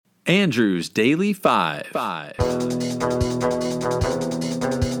Andrew's Daily Five.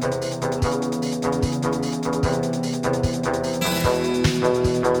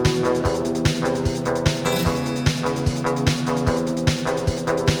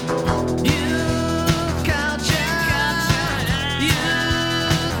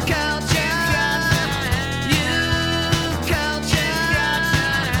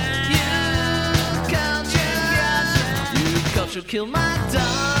 Kill my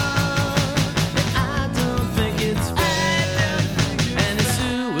dog, and I don't think it's fair. Any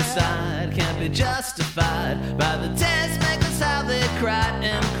suicide can't be justified by the test makers how they cried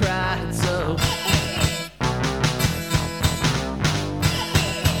and cried. So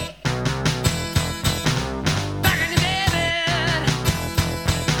back in the David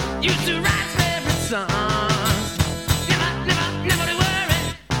used to write his favorite songs. Never to worry.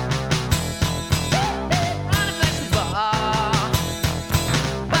 On a flexible bar.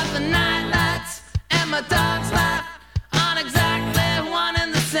 My dog's laugh on exactly one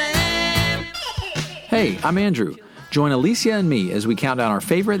and the same. Hey, I'm Andrew. Join Alicia and me as we count down our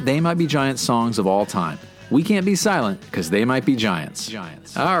favorite They Might Be Giants songs of all time. We can't be silent because they might be giants.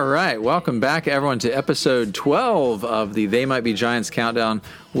 All right, welcome back everyone to episode 12 of the They Might Be Giants countdown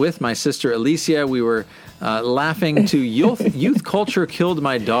with my sister Alicia. We were laughing to Youth Culture Killed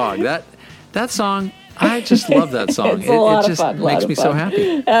My Dog. That song, I just love that song. It just makes me so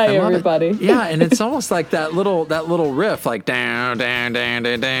happy. Hey, everybody. Yeah, and it's almost like that little riff, like down, down, down,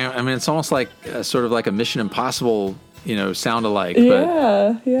 down, down. I mean, it's almost like sort of like a Mission Impossible, sound alike.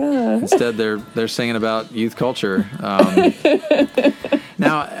 Yeah, but instead, they're singing about youth culture.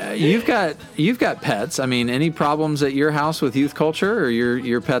 Now, you've got pets. I mean, any problems at your house with youth culture, or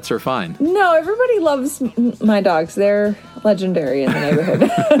your pets are fine? No, everybody loves my dogs. They're legendary in the neighborhood.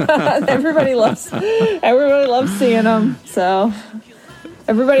 Everybody loves seeing them. So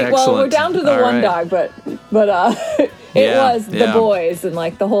everybody. Excellent. Well, we're down to the All one right. dog, but it was the boys, and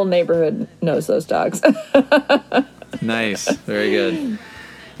like the whole neighborhood knows those dogs. Nice, very good.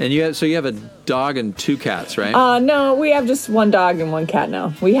 And you have a dog and two cats, right? No, we have just one dog and one cat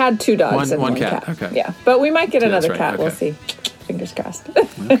now. We had two dogs and one cat. Okay. Yeah, but we might get another right. cat. Okay. We'll see. Fingers crossed.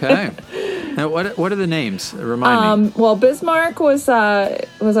 Okay. Now, what are the names? Remind me. Well, Bismarck was our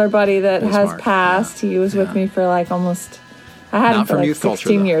buddy that has Bismarck, passed. He was with me for like almost. I had him Not for from like youth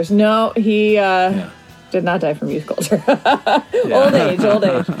 16 culture, years. No, he did not die from youth culture. Old age.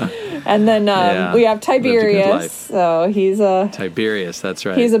 And then we have Tiberius. So he's Tiberius. That's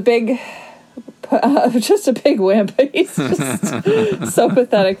right. He's a big. Just a big wimp. He's just so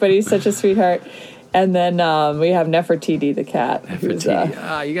pathetic, but he's such a sweetheart. And then we have Nefertiti the cat.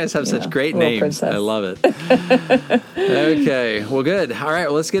 Nefertiti. You guys have such great names. Princess. I love it. Okay. Well, good. All right.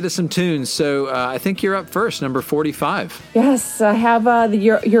 Well, let's get to some tunes. So I think you're up first, number 45. Yes, I have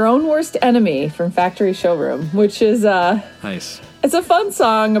Your Own Worst Enemy from Factory Showroom, which is Nice. It's a fun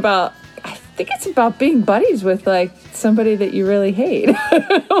song about. I think it's about being buddies with like somebody that you really hate.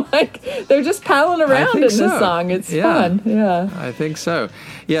 Like they're just palling around in this song. It's fun. Yeah. I think so.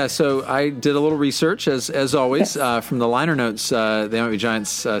 Yeah, so I did a little research, as always, from the liner notes. They Might Be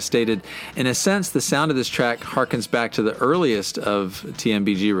Giants stated, in a sense, the sound of this track harkens back to the earliest of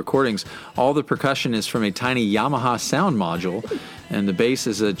TMBG recordings. All the percussion is from a tiny Yamaha sound module, and the bass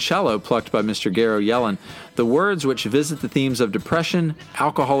is a cello plucked by Mr. Garo Yellen. The words, which visit the themes of depression,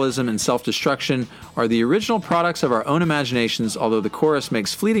 alcoholism, and self-destruction, are the original products of our own imaginations, although the chorus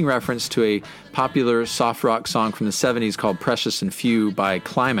makes fleeting reference to a popular soft rock song from the 70s called Precious and Few by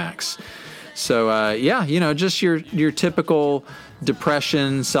Climax. So, just your typical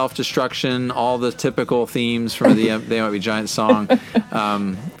depression, self-destruction, all the typical themes from the They Might Be Giants song.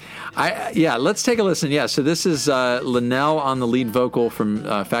 Let's take a listen. Yeah, so this is Linnell on the lead vocal from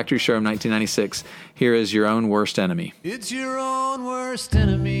Factory Showroom 1996. Here is Your Own Worst Enemy. It's your own worst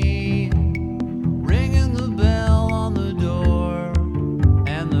enemy, ringing the bell on the door,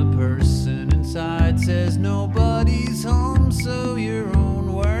 and the person inside says nobody's home, so your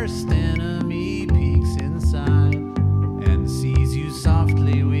own worst enemy peeks inside and sees you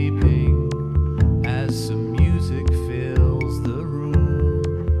softly weeping as some music fills the room,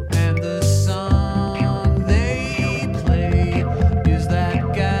 and the song they play is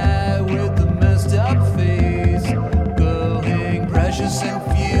that guy with the messed up face going precious and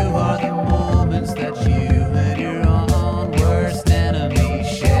few are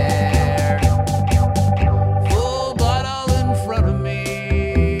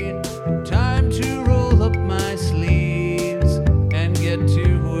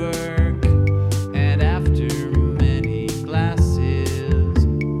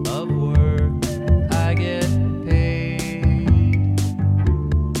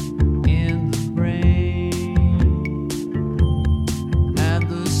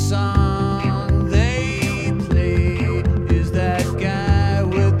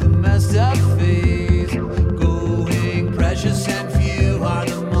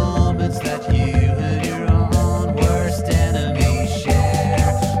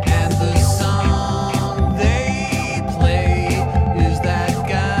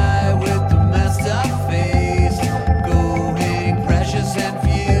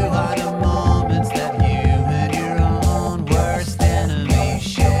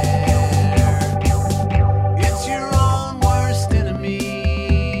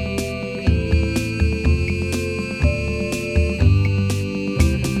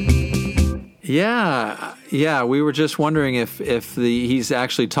Yeah. We were just wondering if he's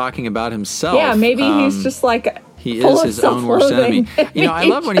actually talking about himself. Yeah, maybe he's just like he is his own worst enemy. You know, I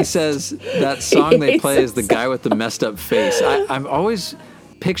love when he says that song they play is the guy with the messed up face. I've always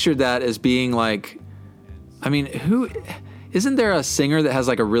pictured that as being like, I mean, isn't there a singer that has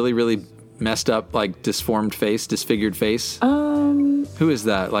like a really, really messed up, like disfigured face? Who is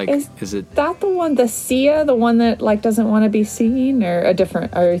that? Like, is it that the one, the Sia, the one that like doesn't want to be seen, or a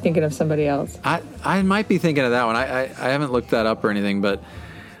different? Are you thinking of somebody else? I might be thinking of that one. I haven't looked that up or anything, but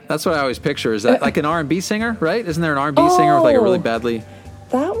that's what I always picture. Is that like an R&B singer, right? Isn't there an R&B singer with like a really badly?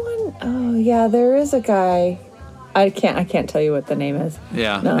 That one? Oh yeah, there is a guy. I can't tell you what the name is.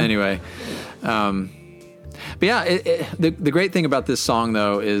 Yeah. No. Anyway. But yeah, the great thing about this song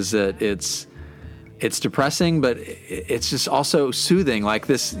though is that it's depressing, but it's just also soothing. Like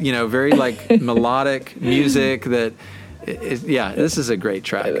this, you know, very like melodic music that. This is a great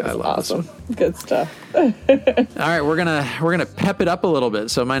track. I love awesome. This one. Good stuff. All right, we're gonna pep it up a little bit.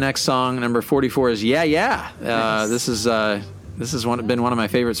 So my next song, number 44, is Yeah Yeah. Nice. This is been one of my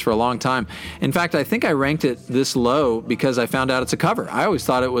favorites for a long time. In fact, I think I ranked it this low because I found out it's a cover. I always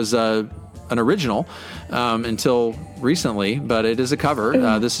thought it was an original until recently, but it is a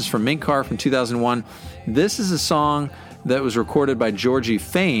cover. This is from Mink Car from 2001. This is a song that was recorded by Georgie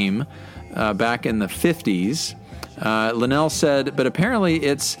Fame back in the 50s. Linnell said, but apparently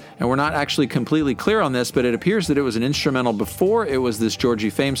and we're not actually completely clear on this, but it appears that it was an instrumental before it was this Georgie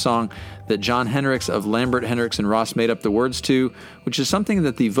Fame song that John Hendricks of Lambert, Hendricks, and Ross made up the words to, which is something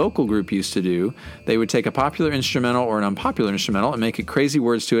that the vocal group used to do. They would take a popular instrumental or an unpopular instrumental and make it crazy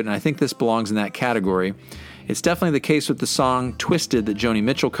words to it, and I think this belongs in that category. It's definitely the case with the song Twisted that Joni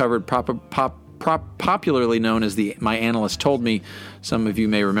Mitchell covered, popularly known as My Analyst Told Me. Some of you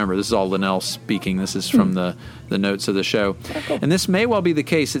may remember. This is all Linnell speaking. This is from the notes of the show. Okay. And this may well be the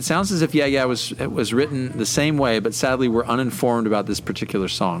case. It sounds as if Yeah Yeah was written the same way, but sadly we're uninformed about this particular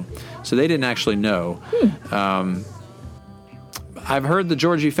song. So they didn't actually know. I've heard the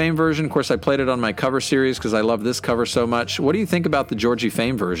Georgie Fame version. Of course, I played it on my cover series because I love this cover so much. What do you think about the Georgie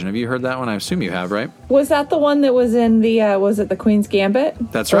Fame version? Have you heard that one? I assume you have, right? Was that the one that was in the, was it the Queen's Gambit?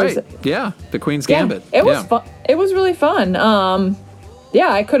 That's right. Yeah, the Queen's Gambit. It was fun. It was really fun.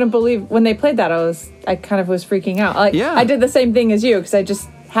 I couldn't believe when they played that. I kind of was freaking out. I did the same thing as you because I just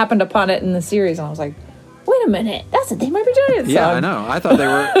happened upon it in the series and I was like, wait a minute, that's the They Might Be Giants song. Yeah, I know. I thought they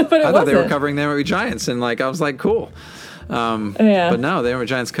were they were covering They Might Be Giants, and like I was like, cool. But no, They Might Be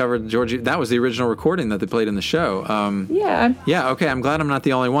Giants covered Georgie. That was the original recording that they played in the show. Yeah. Okay. I'm glad I'm not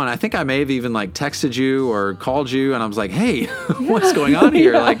the only one. I think I may have even like texted you or called you, and I was like, "Hey, what's going on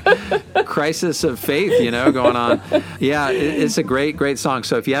here?" Like crisis of faith, going on. Yeah, it's a great, great song.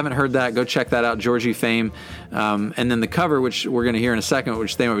 So if you haven't heard that, go check that out. Georgie Fame. And then the cover, which we're going to hear in a second,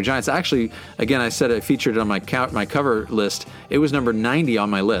 which They Might Be Giants. Actually, again, I said I featured it on my cover list. It was number 90 on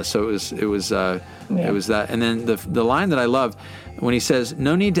my list, so it was that. And then the line that I love when he says,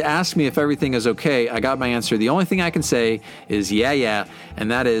 "No need to ask me if everything is okay. I got my answer. The only thing I can say is yeah, yeah," and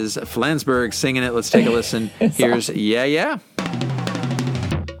that is Flansburgh singing it. Let's take a listen. Here's Yeah, Yeah.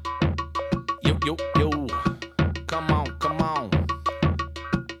 Yo, yo, yo. Come on, come on.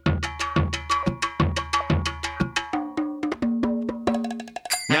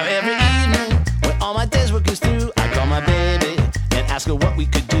 Now every evening, when all my day's work is through, I call my baby and ask her what we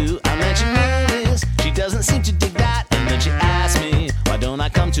could do. I mention movies, she doesn't seem to dig that, and then she asks me, why don't I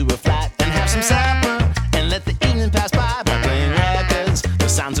come to her flat and have some supper and let the evening pass by playing records, the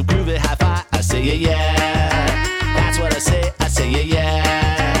sounds of groovy hi-fi. I say yeah, yeah, that's what I say yeah, yeah.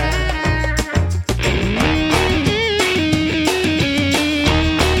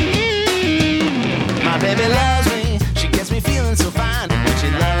 My baby loves me, she gets me feeling so fine. When she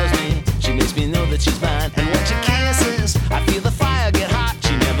loves me, she makes me know that she's mine. And when she kisses, I feel the fire get hot.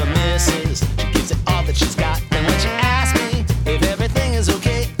 She never misses, she gives it all that she's got. And when she asks me if everything is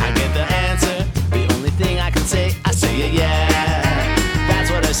okay, I get the answer, the only thing I can say, I say yeah, yeah.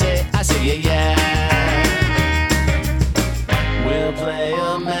 That's what I say yeah, yeah. We'll play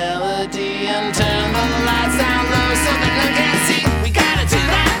a melody and turn the lights down low so that no one can see. We gotta do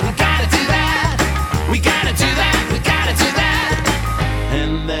that, we gotta do that. We gotta do that, we gotta do that.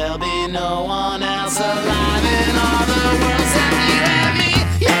 And there'll be no one else alive in all the world except you and me.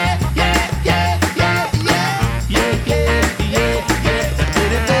 Yeah, yeah, yeah, yeah, yeah, yeah, yeah, yeah, yeah.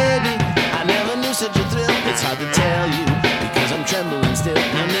 Pretty baby, I never knew such a thrill. It's hard to tell you because I'm trembling still.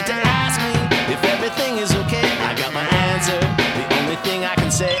 No need to ask me if everything is okay. I got my answer, the only thing I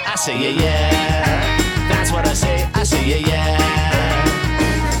can say, I say yeah, yeah. That's what I say yeah, yeah.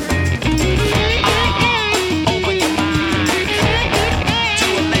 Open your mind to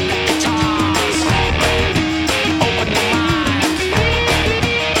electric guitar.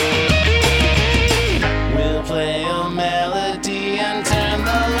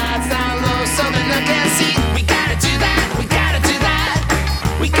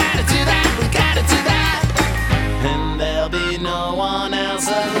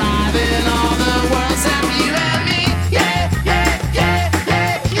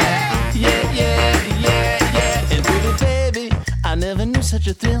 never knew such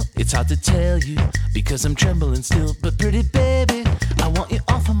a thrill. It's hard to tell you because I'm trembling still. But pretty baby, I want you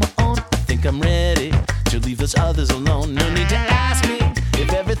all for my own. I think I'm ready to leave those others alone. No need to ask me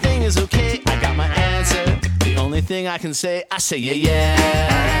if everything is okay. I got my answer. The only thing I can say, I say yeah,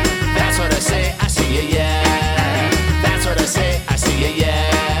 yeah. That's what I say, I say yeah, yeah. That's what I say, I say yeah,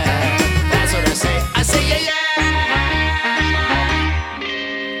 yeah. That's what I say, I say yeah, yeah.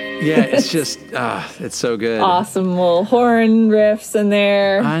 Yeah, it's just, it's so good. Awesome little horn riffs in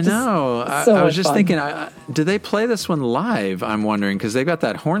there. I know. I was just thinking, do they play this one live? I'm wondering, because they've got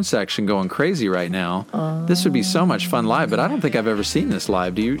that horn section going crazy right now. This would be so much fun live, but I don't think I've ever seen this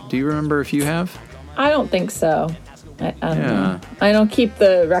live. Do you remember if you have? I don't think so. I don't know. I don't keep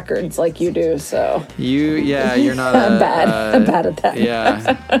the records like you do, so. You're not I'm bad. I'm bad at that.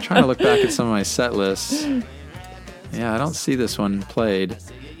 Yeah. I'm trying to look back at some of my set lists. Yeah, I don't see this one played.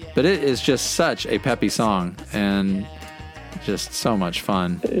 But it is just such a peppy song and just so much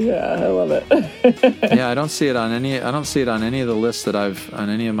fun. Yeah, I love it. Yeah, I don't see it on any of the lists that on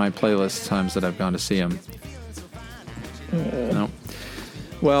any of my playlist times that I've gone to see them. No.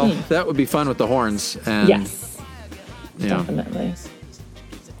 Well, that would be fun with the horns. And, yes. Definitely.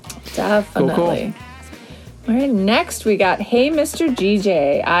 Definitely. Cool. All right, next we got Hey Mr.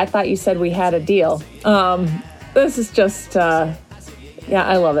 GJ. I thought you said we had a deal. This is just yeah,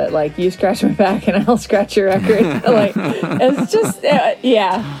 I love it. Like, you scratch my back and I'll scratch your record. Like, it's just,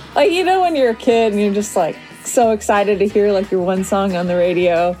 yeah. Like, you know when you're a kid and you're just, like, so excited to hear, like, your one song on the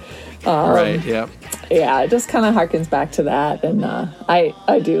radio. Right, yep. Yeah, it just kind of harkens back to that. And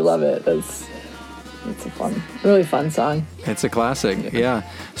I do love it. It's a really fun song. It's a classic, yeah.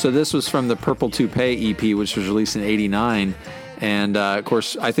 So this was from the Purple Toupee EP, which was released in '89. And, of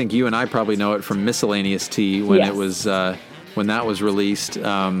course, I think you and I probably know it from Miscellaneous Tea when it was... when that was released.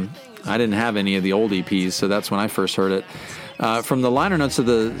 I didn't have any of the old EPs, so that's when I first heard it. From the liner notes of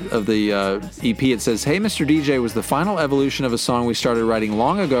the EP, it says, "Hey, Mr. DJ was the final evolution of a song we started writing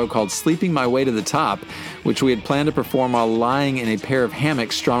long ago called Sleeping My Way to the Top, which we had planned to perform while lying in a pair of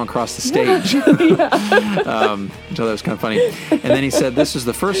hammocks strung across the stage." So that was kind of funny. And then he said, "This is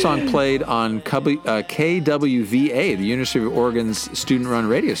the first song played on KWVA, the University of Oregon's student-run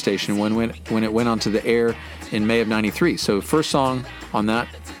radio station, when it went onto the air in May of '93. So first song on that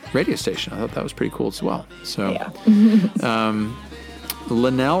radio station." I thought that was pretty cool as well. So,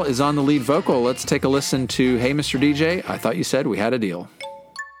 Linnell is on the lead vocal. Let's take a listen to Hey Mr. DJ, I Thought You Said We Had a Deal.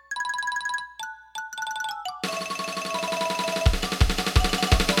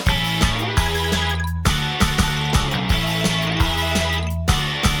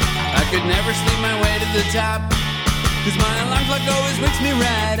 I could never sleep my way to the top, 'cause my alarm clock always wakes me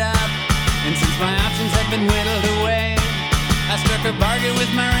right up. And since my options have been whittled away, I struck a bargain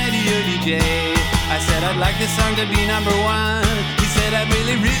with my radio DJ. I said I'd like this song to be number one. He said I'd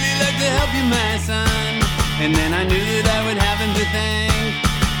really, really like to help you, my son. And then I knew that I would have him to thank,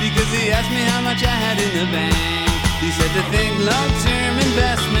 because he asked me how much I had in the bank. He said to think long-term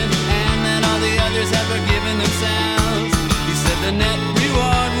investment, and that all the others had forgiven themselves. He said the net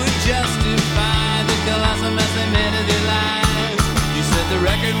reward would justify the colossal mess they made of their lives. He said the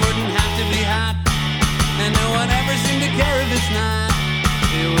record wouldn't have to be hot, and no one ever seemed to care if it's not.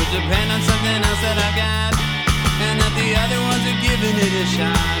 It would depend on something else that I got, and that the other ones are giving it a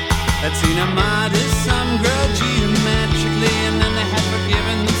shot. I'd seen a modest sum grow geometrically, and then they had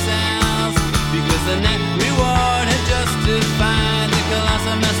forgiven themselves, because the net reward had justified the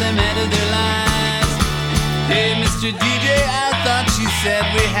colossal mess they made of their lives. Hey, Mr. DJ, I thought she said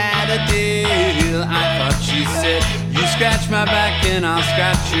we had a deal. I thought she said, you scratch my back and I'll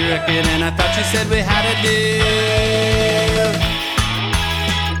scratch your record. And I thought she said we had a deal.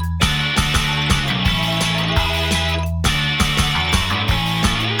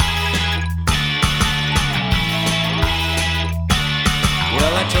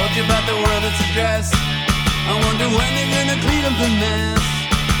 Well, I told you about the world it's a dress. I wonder when they're gonna clean up the mess.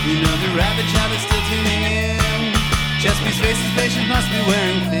 You know the rabbit child is still tuning in. Chesapeake's faces patients must be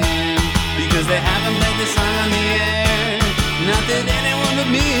wearing thin, because they haven't played this song on the air. Not that anyone but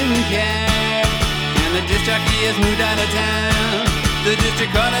me even care. And the disc jockey has moved out of town. The district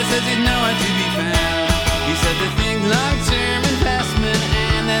caller says he's nowhere to be found. He said to think long-term investment,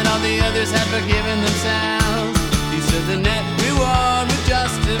 and that all the others had forgiven themselves. He said the net reward would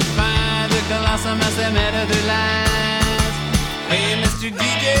justify the colossal mess they made of their lives. Hey, Mr.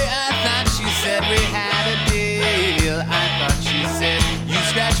 DJ, I thought she said we had a deal. I thought she said, you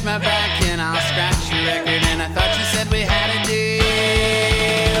scratch my back and I'll scratch your record. And I thought she said we had a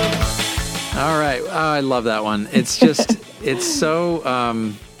deal. All right. Oh, I love that one. It's just, it's so,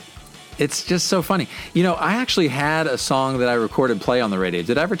 It's just so funny. You know, I actually had a song that I recorded play on the radio.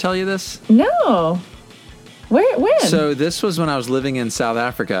 Did I ever tell you this? No. When? So this was when I was living in South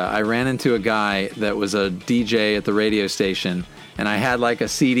Africa. I ran into a guy that was a DJ at the radio station, and I had like a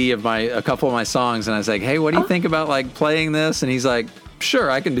CD of a couple of my songs, and I was like, "Hey, what do you think about like playing this?" And he's like,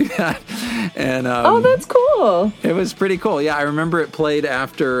 "Sure, I can do that." And that's cool. It was pretty cool. Yeah, I remember it played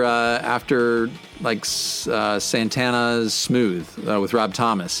after like Santana's "Smooth" with Rob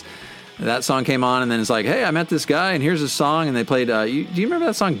Thomas. That song came on, and then it's like, "Hey, I met this guy, and here's a song." And they played. Do you remember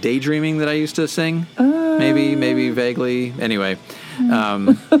that song "Daydreaming" that I used to sing? Maybe vaguely. Anyway,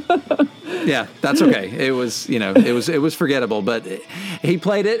 yeah, that's okay. It was, it was forgettable, but he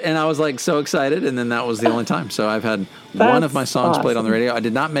played it, and I was like so excited, and then that was the only time. So I've had one of my songs played on the radio. I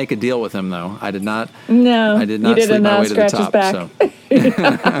did not make a deal with him, though. I did not. No, I did not sleep my way to the top. Back. So.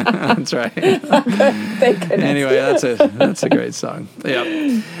 That's right. Anyway, that's a great song.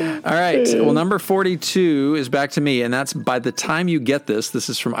 Yep. All right. Well, number 42 is back to me, and that's By the Time You Get This. This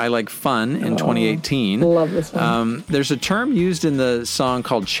is from I Like Fun in 2018. Love this one. There's a term used in the song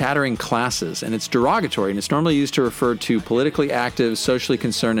called chattering classes, and it's derogatory, and it's normally used to refer to politically active, socially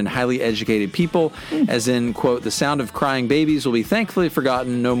concerned, and highly educated people, as in, quote, "The sound of crying babies will be thankfully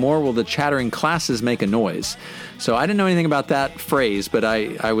forgotten. No more will the chattering classes make a noise." So I didn't know anything about that phrase, but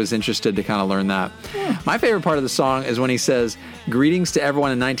I was interested to kind of learn that. Yeah. My favorite part of the song is when he says, "Greetings to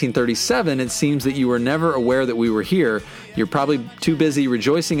everyone in 1937. It seems that you were never aware that we were here. You're probably too busy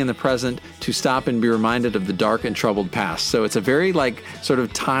rejoicing in the present to stop and be reminded of the dark and troubled past." So it's a very like sort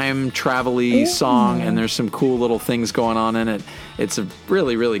of time travel-y song, and there's some cool little things going on in it. It's a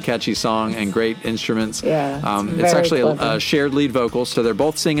really, really catchy song and great instruments. Yeah, it's actually a shared lead vocal, so they're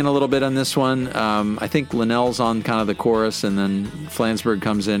both singing a little bit on this one. I think Linnell's on kind of the chorus, and then Flansburgh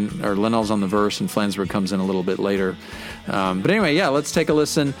comes in, or Linnell's on the verse, and Flansburgh comes in a little bit later. But anyway, yeah, let's take a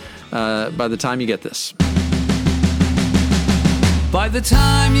listen by the time you get this. By the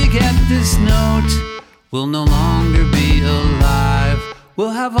time you get this note, we'll no longer be alive. We'll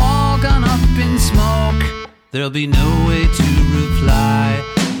have all gone up in smoke. There'll be no way to reply.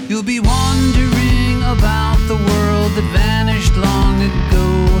 You'll be wondering about the world that vanished long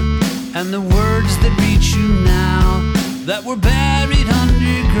ago, and the words that reach you now that were buried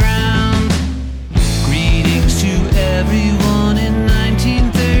underground. Greetings to everyone in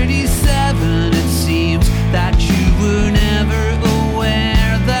 1937. It seems that you were never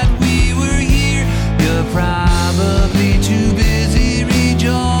aware that we were here. You're probably too busy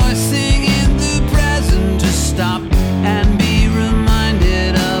rejoicing in the present to stop and be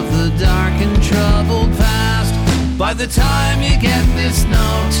reminded of the dark and troubled past. By the time you get this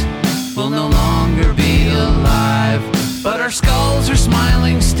note, we'll no longer be alive, but our skulls are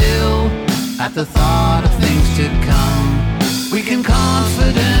smiling still at the thought of things to come. We can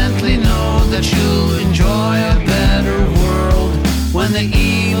confidently know that you'll enjoy a better world when the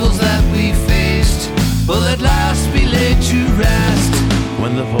evils that we faced will at last be laid to rest.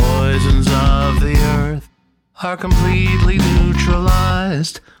 When the poisons of the earth are completely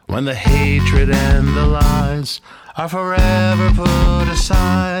neutralized, when the hatred and the lies are forever put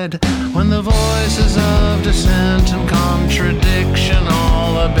aside, when the voices of dissent and contradiction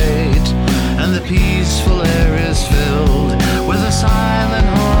all abate, and the peaceful air is filled with a silent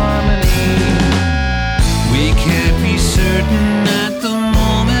harmony. We can't be certain at the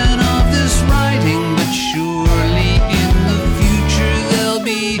moment of this writing, but surely in the future there'll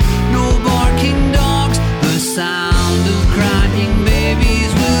be no barking dogs. The sound of crying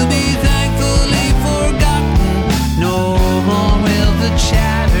babies will be thankfully forgotten. No more will the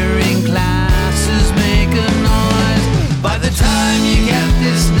chattering classes make a noise. By the time you get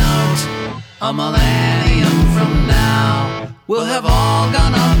this note, a millennium from now, we'll have all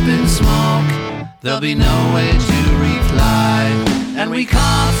gone up in smoke. There'll be no way to reply, and we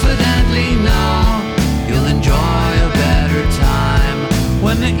confidently know you'll enjoy a better time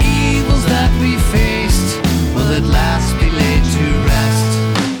when the evils that we faced will at last be laid to rest.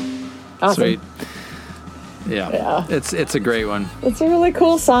 Awesome. Sweet. Yeah. It's a great one. It's a really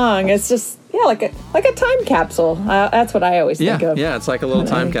cool song. It's just like a time capsule. That's what I always think of. Yeah, it's like a little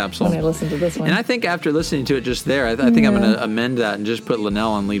time capsule. When I listen to this one. And I think after listening to it just there, I think I'm going to amend that and just put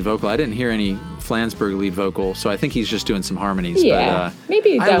Linnell on lead vocal. I didn't hear any Flansburgh lead vocal, so I think he's just doing some harmonies. Yeah, but,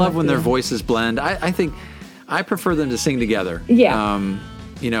 maybe. I love when their voices blend. I think I prefer them to sing together. Yeah.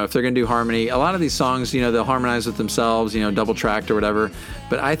 If they're going to do harmony, a lot of these songs, they'll harmonize with themselves, double tracked or whatever.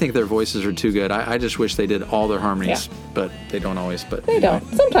 But I think their voices are too good. I just wish they did all their harmonies, but they don't always. But they don't.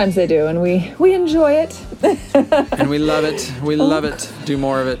 Sometimes they do, and we enjoy it. And we love it. We love it. Do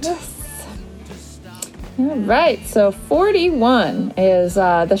more of it. Yes. All right, so 41 is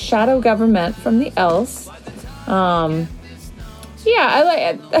The Shadow Government from the Elves. Yeah, I like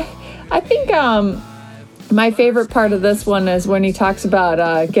it. I think my favorite part of this one is when he talks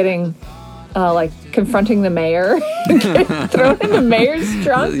about getting, confronting the mayor, thrown in the mayor's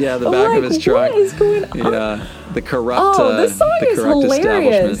trunk. Yeah, the back of his trunk. What is going on? Yeah, the corrupt. This song is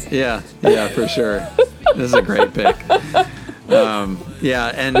hilarious. Yeah, for sure. This is a great pick.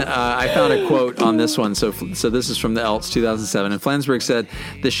 I found a quote on this one. So this is from the Elts, 2007. And Flansburgh said,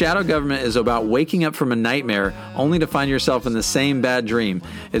 "The shadow government is about waking up from a nightmare only to find yourself in the same bad dream.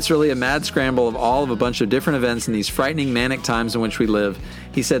 It's really a mad scramble of a bunch of different events in these frightening, manic times in which we live."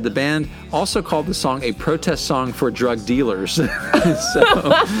 He said the band also called the song a protest song for drug dealers. So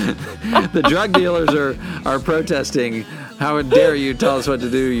the drug dealers are protesting. How dare you tell us what to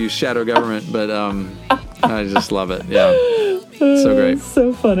do, you shadow government? But I just love it. Yeah. So great. It's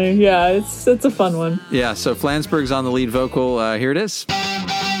so funny. Yeah, it's a fun one. Yeah, so Flansburgh's on the lead vocal. Here it is.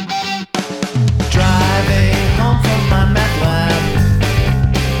 Driving home from my meth lab,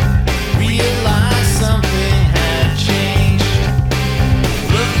 realized something had changed.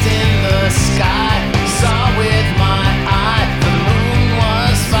 Looked in the sky, saw with my eye the moon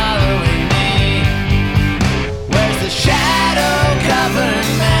was following me. Where's the shadow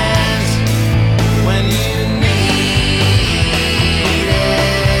government when you need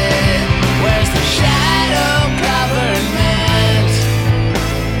it? Where's the shadow government?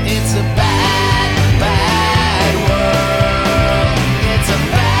 It's a bad, bad world. It's a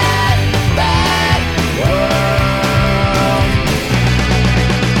bad, bad world.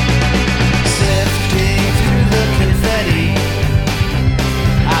 Sifting through the confetti,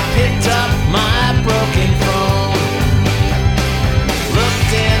 I picked up my broken phone.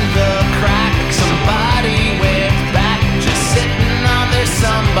 Looked in the crack, somebody waved back, just sitting on their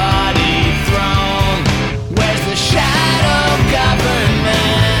somebody throne. Where's the shadow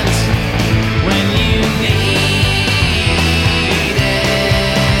government when you need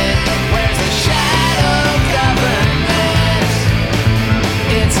it? Where's the shadow government?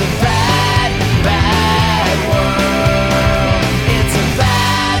 It's a bad, bad world. It's a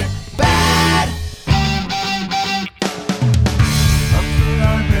bad, bad. Up the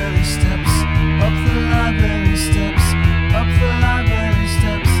library steps, up the library steps, up the library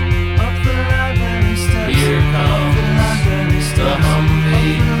steps, up the library steps. Here comes the library steps, the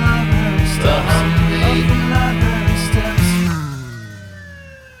Humvee, the Humvee, up the library steps.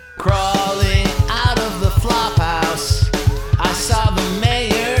 Crawling out of the flop house, I saw the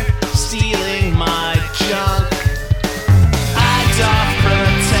mayor stealing my junk. I doff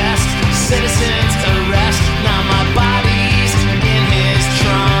protest, citizens arrest. Now my body's in his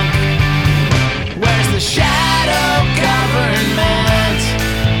trunk. Where's the shadow government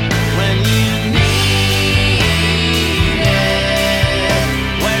when you need it?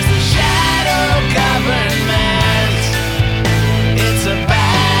 Where's the shadow government? It's a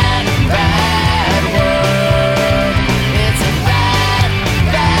bad, bad world. It's a bad,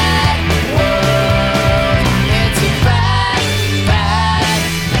 bad world. It's a bad, bad.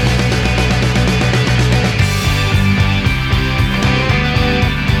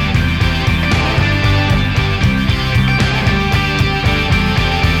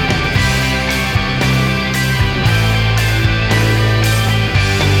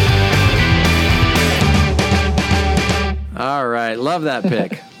 All right. Love that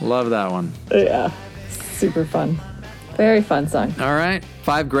pick. Love that one. Yeah, super fun. Very fun song. All right.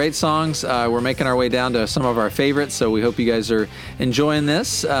 5 great songs. We're making our way down to some of our favorites, so we hope you guys are enjoying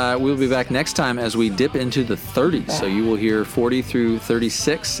this. We'll be back next time as we dip into the 30s. So you will hear 40 through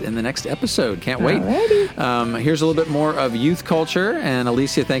 36 in the next episode. Can't wait. Alrighty. Here's a little bit more of youth culture. And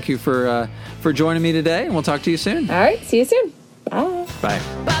Alicia, thank you for joining me today, and we'll talk to you soon. All right, see you soon. Bye. Bye.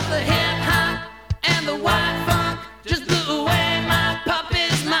 But the hip hop and the white funk just blew away my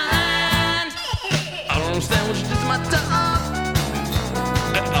puppy's mind. I don't understand what you did to my dog.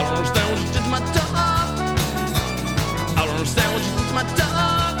 I don't understand what you did to my dog. I don't understand what you did to my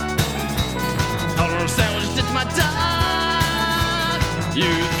dog. I don't understand what you did to my dog.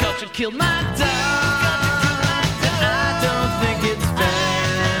 Youth culture killed my dog. I don't think it's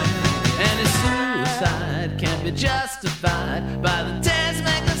fair. And his suicide can't be justified by